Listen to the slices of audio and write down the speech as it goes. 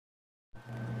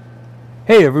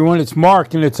Hey everyone, it's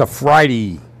Mark and it's a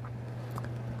Friday.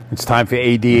 It's time for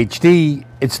ADHD.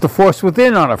 It's the Force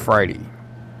Within on a Friday.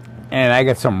 And I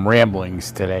got some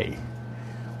ramblings today.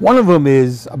 One of them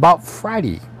is about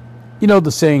Friday. You know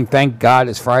the saying, thank God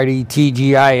it's Friday,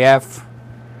 TGIF?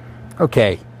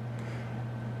 Okay.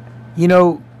 You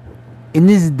know, in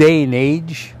this day and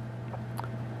age,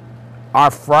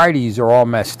 our Fridays are all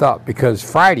messed up because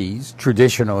Fridays,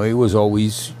 traditionally, was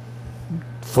always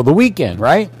for the weekend,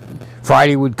 right?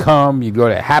 Friday would come, you'd go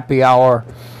to happy hour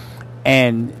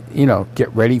and,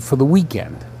 get ready for the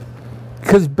weekend.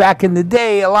 Because back in the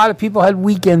day, a lot of people had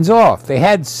weekends off. They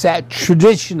had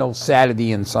traditional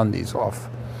Saturday and Sundays off.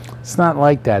 It's not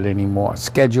like that anymore.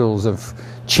 Schedules have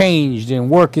changed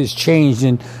and work has changed,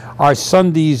 and our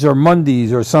Sundays are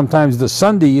Mondays, or sometimes the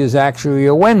Sunday is actually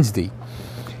a Wednesday.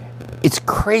 It's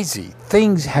crazy.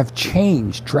 Things have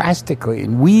changed drastically,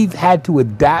 and we've had to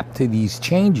adapt to these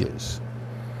changes.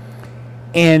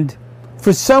 And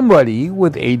for somebody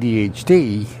with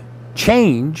ADHD,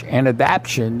 change and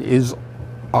adaptation is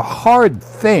a hard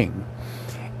thing.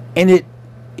 And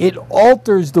it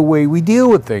alters the way we deal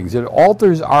with things. It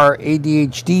alters our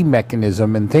ADHD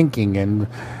mechanism and thinking and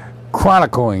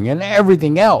chronicling and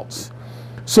everything else.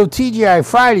 So TGI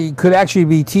Friday could actually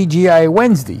be TGI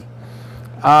Wednesday,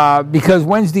 because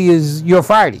Wednesday is your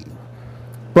Friday.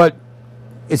 But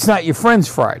it's not your friend's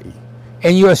Friday.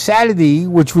 And your Saturday,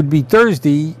 which would be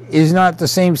Thursday, is not the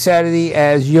same Saturday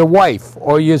as your wife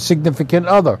or your significant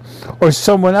other or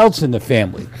someone else in the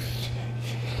family.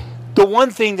 The one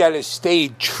thing that has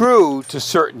stayed true to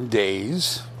certain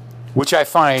days, which I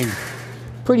find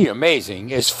pretty amazing,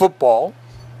 is football,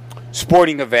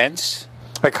 sporting events,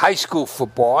 like high school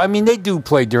football. I mean, they do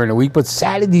play during the week, but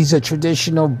Saturdays are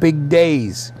traditional big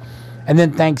days. And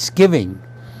then Thanksgiving.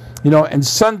 And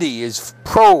Sunday is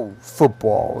pro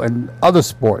football and other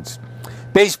sports.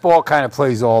 Baseball kind of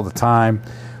plays all the time.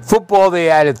 Football,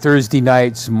 they added Thursday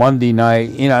nights, Monday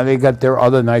night. They got their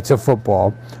other nights of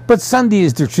football. But Sunday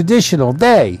is the traditional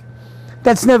day.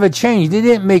 That's never changed. They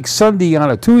didn't make Sunday on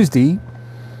a Tuesday.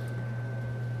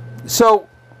 So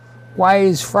why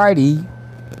is Friday?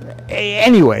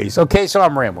 Anyways, okay, so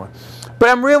I'm rambling. But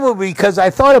I'm rambling because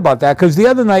I thought about that, because the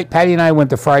other night, Patty and I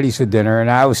went to Fridays for dinner, and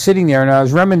I was sitting there, and I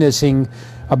was reminiscing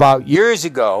about years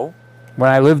ago when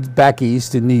I lived back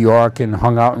east in New York and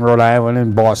hung out in Rhode Island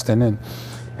and Boston and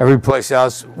every place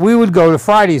else. We would go to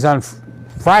Fridays on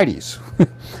Fridays.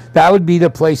 That would be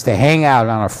the place to hang out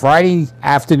on a Friday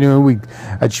afternoon.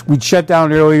 We'd shut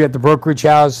down early at the brokerage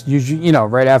house, usually,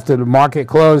 right after the market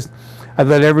closed. I'd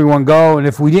let everyone go, and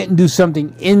if we didn't do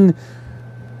something in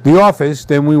the office,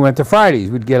 then we went to Fridays.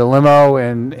 We'd get a limo,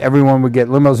 and everyone would get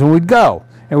limos, and we'd go.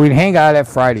 And we'd hang out at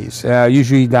Fridays,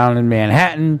 usually down in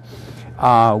Manhattan.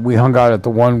 We hung out at the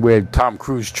one where Tom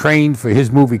Cruise trained for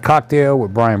his movie Cocktail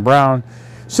with Brian Brown.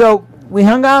 So we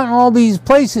hung out in all these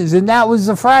places, and that was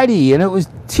the Friday, and it was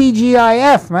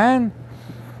TGIF, man.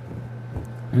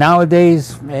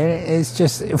 Nowadays, it's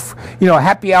just,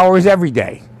 happy hours every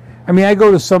day. I mean, I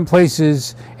go to some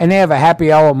places, and they have a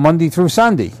happy hour Monday through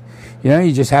Sunday.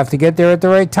 You just have to get there at the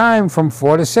right time from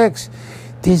 4 to 6.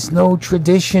 There's no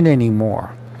tradition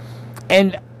anymore.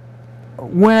 And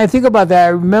when I think about that, I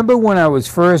remember when I was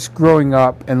first growing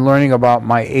up and learning about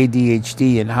my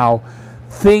ADHD and how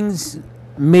things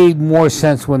made more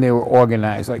sense when they were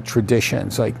organized, like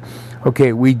traditions. Like,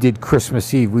 okay, we did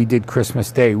Christmas Eve, we did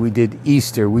Christmas Day, we did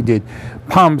Easter, we did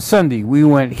Palm Sunday, we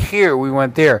went here, we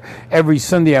went there. Every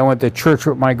Sunday I went to church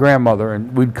with my grandmother,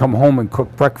 and we'd come home and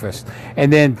cook breakfast.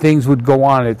 And then things would go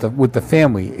on with the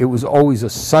family. It was always a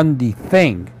Sunday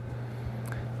thing.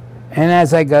 And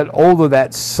as I got older,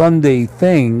 that Sunday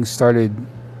thing started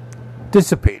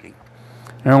dissipating.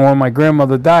 And when my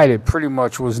grandmother died, it pretty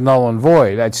much was null and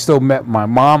void. I'd still met my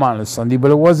mom on a Sunday, but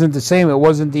it wasn't the same. It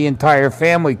wasn't the entire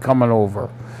family coming over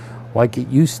like it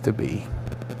used to be.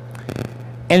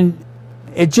 And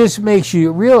it just makes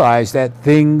you realize that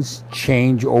things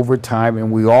change over time,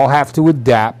 and we all have to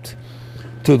adapt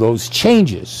to those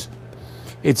changes.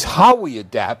 It's how we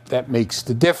adapt that makes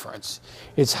the difference.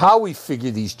 It's how we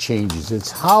figure these changes. It's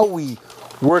how we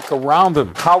work around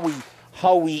them, how we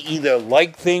either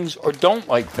like things or don't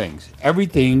like things.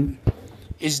 Everything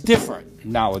is different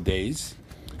nowadays,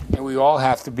 and we all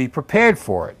have to be prepared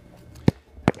for it.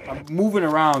 I'm moving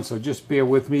around, so just bear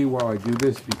with me while I do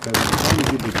this, because I'm trying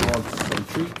to give the dogs some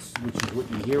treats, which is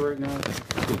what you hear right now.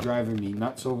 They're driving me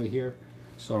nuts over here,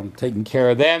 so I'm taking care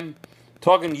of them.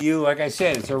 Talking to you, like I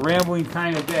said, it's a rambling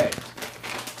kind of day.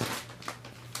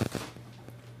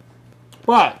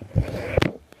 But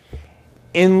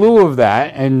in lieu of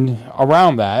that and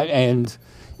around that, and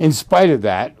in spite of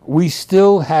that, we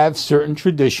still have certain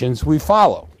traditions we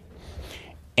follow.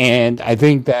 And I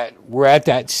think that we're at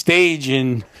that stage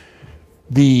in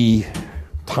the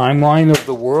timeline of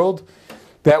the world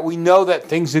that we know that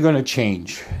things are going to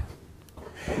change.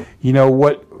 You know,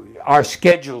 what our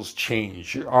schedules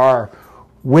change, our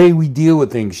way we deal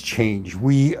with things change.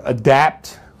 We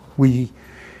adapt,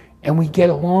 and we get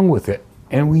along with it,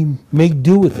 and we make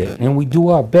do with it, and we do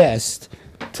our best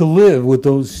to live with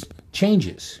those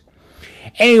changes.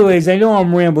 Anyways, I know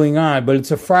I'm rambling on, but it's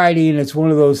a Friday and it's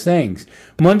one of those things.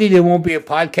 Monday there won't be a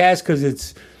podcast because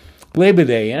it's Labor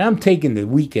Day, and I'm taking the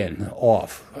weekend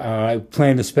off. I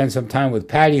plan to spend some time with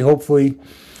Patty, hopefully,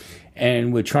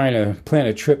 and we're trying to plan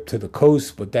a trip to the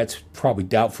coast, but that's probably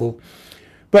doubtful.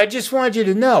 But I just want you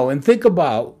to know and think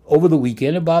about over the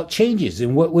weekend about changes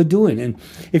and what we're doing. And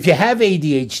if you have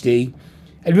ADHD,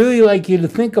 I'd really like you to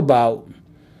think about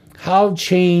how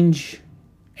change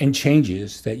and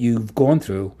changes that you've gone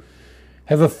through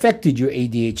have affected your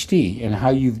ADHD and how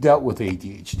you've dealt with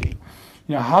ADHD.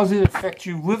 You know, how does it affect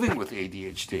you living with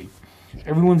ADHD?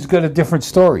 Everyone's got a different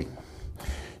story.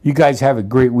 You guys have a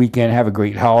great weekend. Have a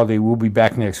great holiday. We'll be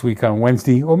back next week on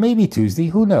Wednesday or maybe Tuesday.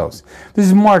 Who knows? This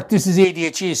is Mark. This is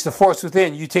ADHD. It's the Force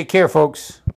Within. You take care, folks.